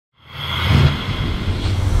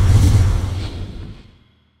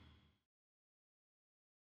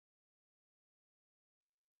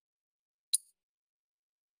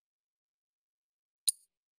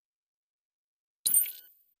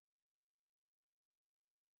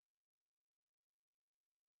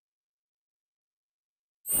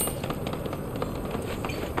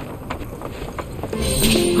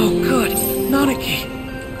Oh, good. Nanaki.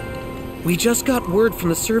 We just got word from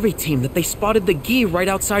the survey team that they spotted the Gi right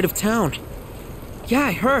outside of town. Yeah,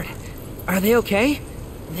 I heard. Are they okay?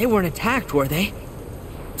 They weren't attacked, were they?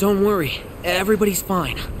 Don't worry. Everybody's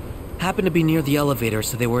fine. Happened to be near the elevator,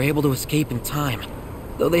 so they were able to escape in time.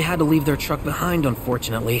 Though they had to leave their truck behind,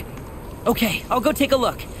 unfortunately. Okay, I'll go take a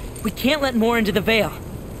look. We can't let more into the Veil.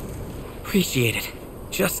 Appreciate it.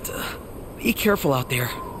 Just, be careful out there.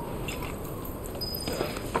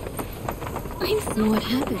 So what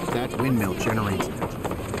happened? That windmill generates.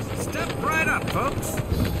 Step right up, folks.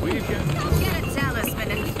 We've got... Don't get a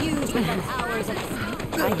talisman infused with the powers of...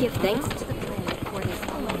 I give thanks to the planet for this.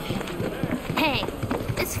 Hey,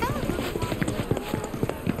 this fellow...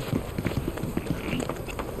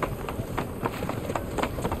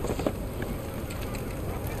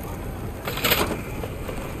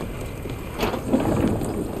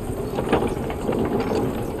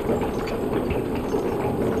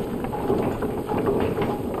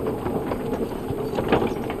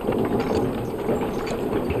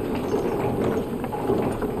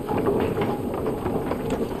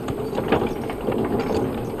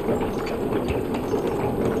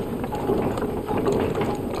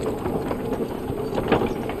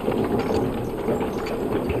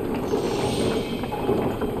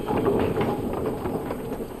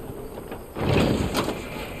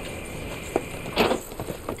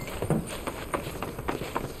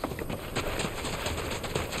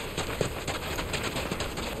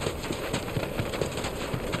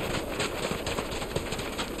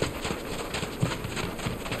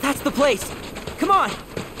 That's the place! Come on!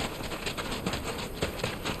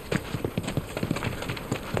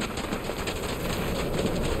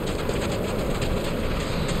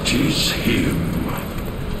 Tis him,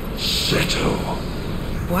 Seto.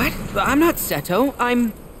 What? I'm not Seto,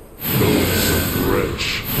 I'm... Loathsome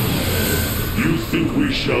wretch. You think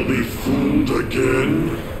we shall be fooled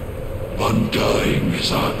again? Undying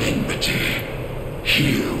is our enmity.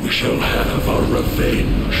 Here we shall have our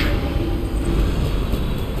revenge.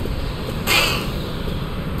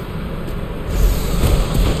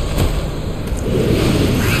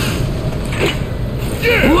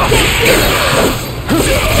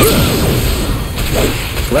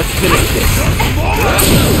 Let's finish this.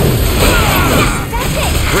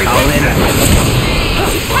 Bring all in.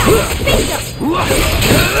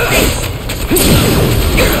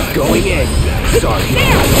 Going in. Sorry.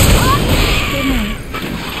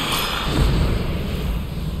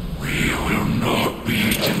 We will not be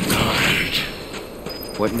denied.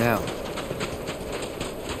 What now?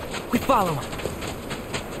 We follow him.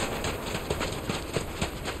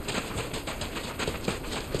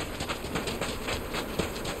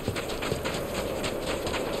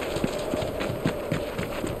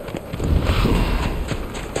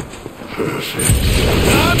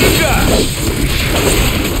 Time to die!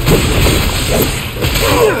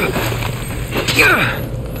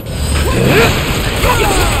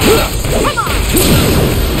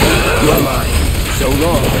 You're mine. So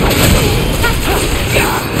long.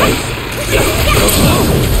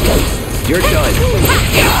 You're done.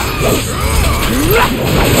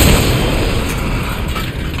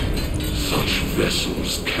 Such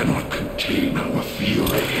vessels cannot contain our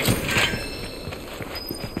fury.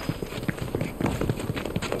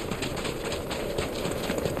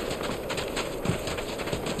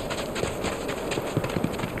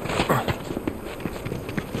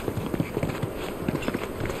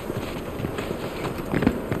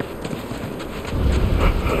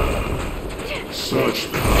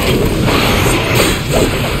 Such power.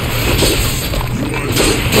 You are the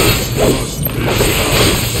best lost this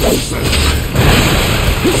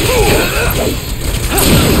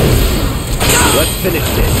Let's finish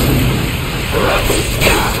this.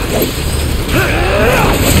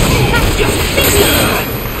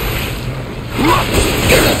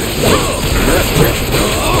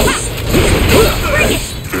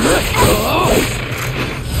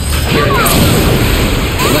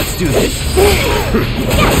 Let's do this.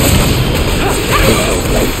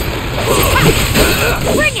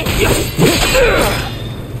 Bring it!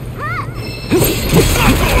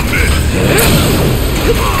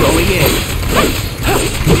 Going in.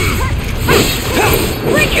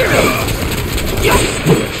 Bring it!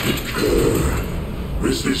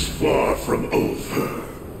 Is this far from over?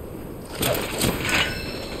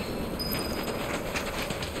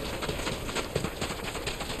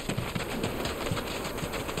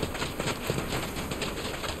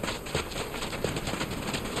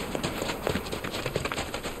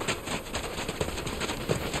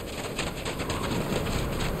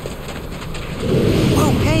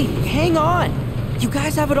 Whoa, hey, hang on! You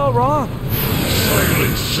guys have it all wrong.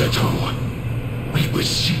 Silence, Seto. We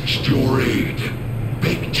beseeched your aid,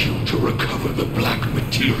 begged you to recover the black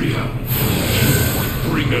materia. You would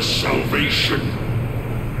bring us salvation.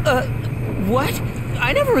 What?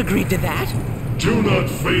 I never agreed to that. Do not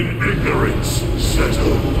feign ignorance,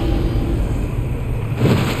 Seto.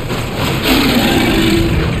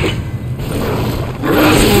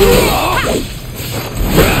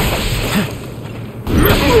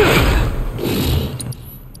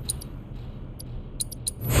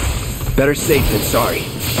 Better safe than sorry.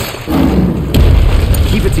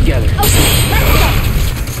 Keep it together. Okay, let's go.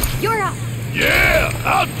 You're up. Yeah,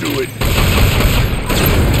 I'll do it.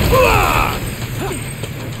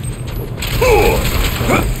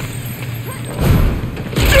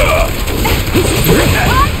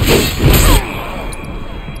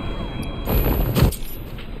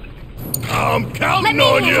 I'm counting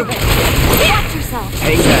on you. Watch yourself.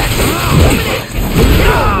 Hang back.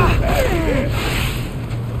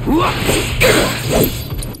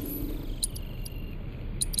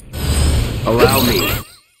 Allow me.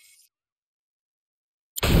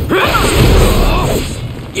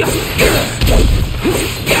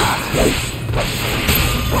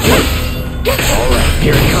 Alright,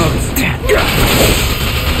 here it comes.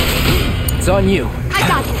 It's on you. I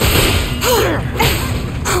got this.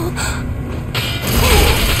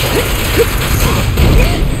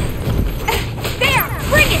 There!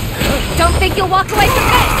 Bring it! Don't think you'll walk away from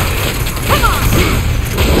this! Come on!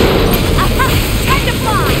 Aha! Time to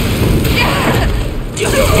fly!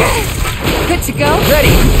 Good to go?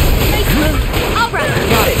 Ready! All right!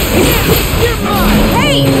 Got it! You're mine!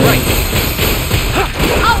 Hey! Right!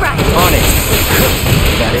 All right! On it!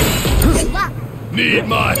 Got it? Good luck! Need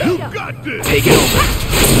my help. You got this. Take it over.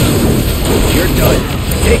 You're done.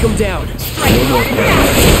 Take him down. Strike one down!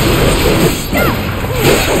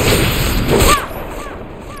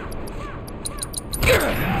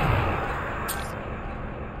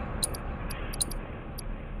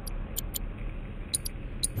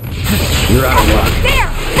 You're out of luck. There!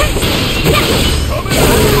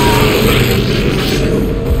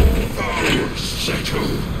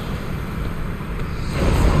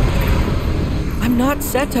 I'm not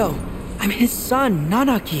Seto. I'm his son,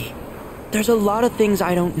 Nanaki. There's a lot of things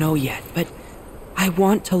I don't know yet, but I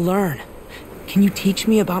want to learn. Can you teach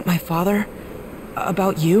me about my father?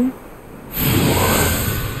 About you?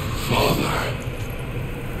 Father.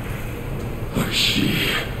 I see.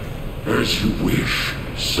 As you wish,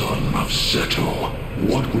 son of Seto.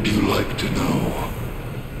 What would you like to know?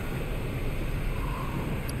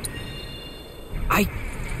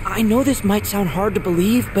 I know this might sound hard to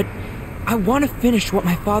believe, but I want to finish what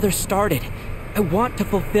my father started. I want to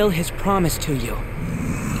fulfill his promise to you.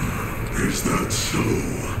 Is that so?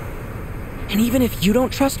 And even if you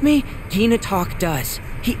don't trust me, Natak does.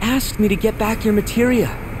 He asked me to get back your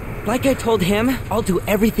materia. Like I told him, I'll do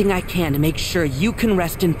everything I can to make sure you can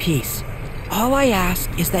rest in peace. All I ask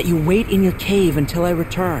is that you wait in your cave until I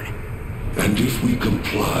return. And if we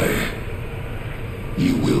comply,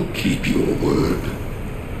 you will keep your word.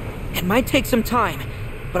 It might take some time,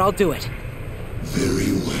 but I'll do it.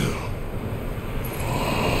 Very well.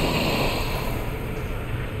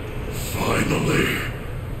 Finally,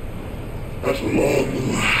 at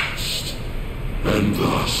long last, and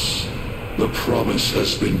thus the promise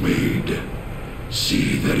has been made.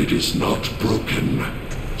 See that it is not broken,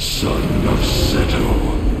 son of Seto.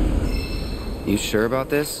 You sure about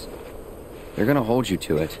this? They're gonna hold you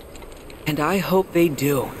to it. And I hope they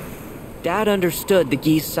do. Dad understood the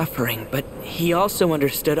Gi's suffering, but he also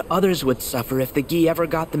understood others would suffer if the Gi ever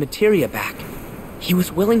got the materia back. He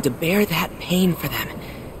was willing to bear that pain for them,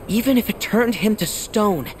 even if it turned him to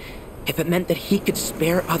stone, if it meant that he could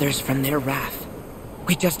spare others from their wrath.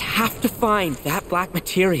 We just have to find that black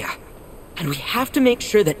materia, and we have to make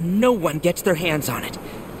sure that no one gets their hands on it,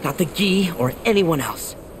 not the Gi or anyone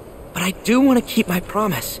else. But I do want to keep my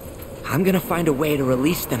promise. I'm gonna find a way to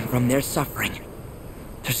release them from their suffering.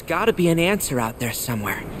 There's gotta be an answer out there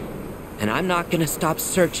somewhere, and I'm not gonna stop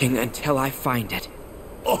searching until I find it.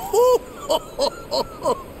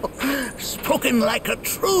 Spoken like a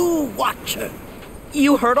true watcher.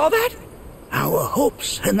 You heard all that? Our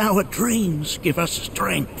hopes and our dreams give us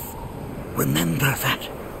strength. Remember that.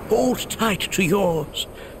 Hold tight to yours,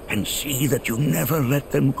 and see that you never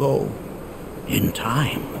let them go. In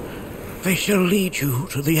time, they shall lead you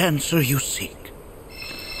to the answer you seek.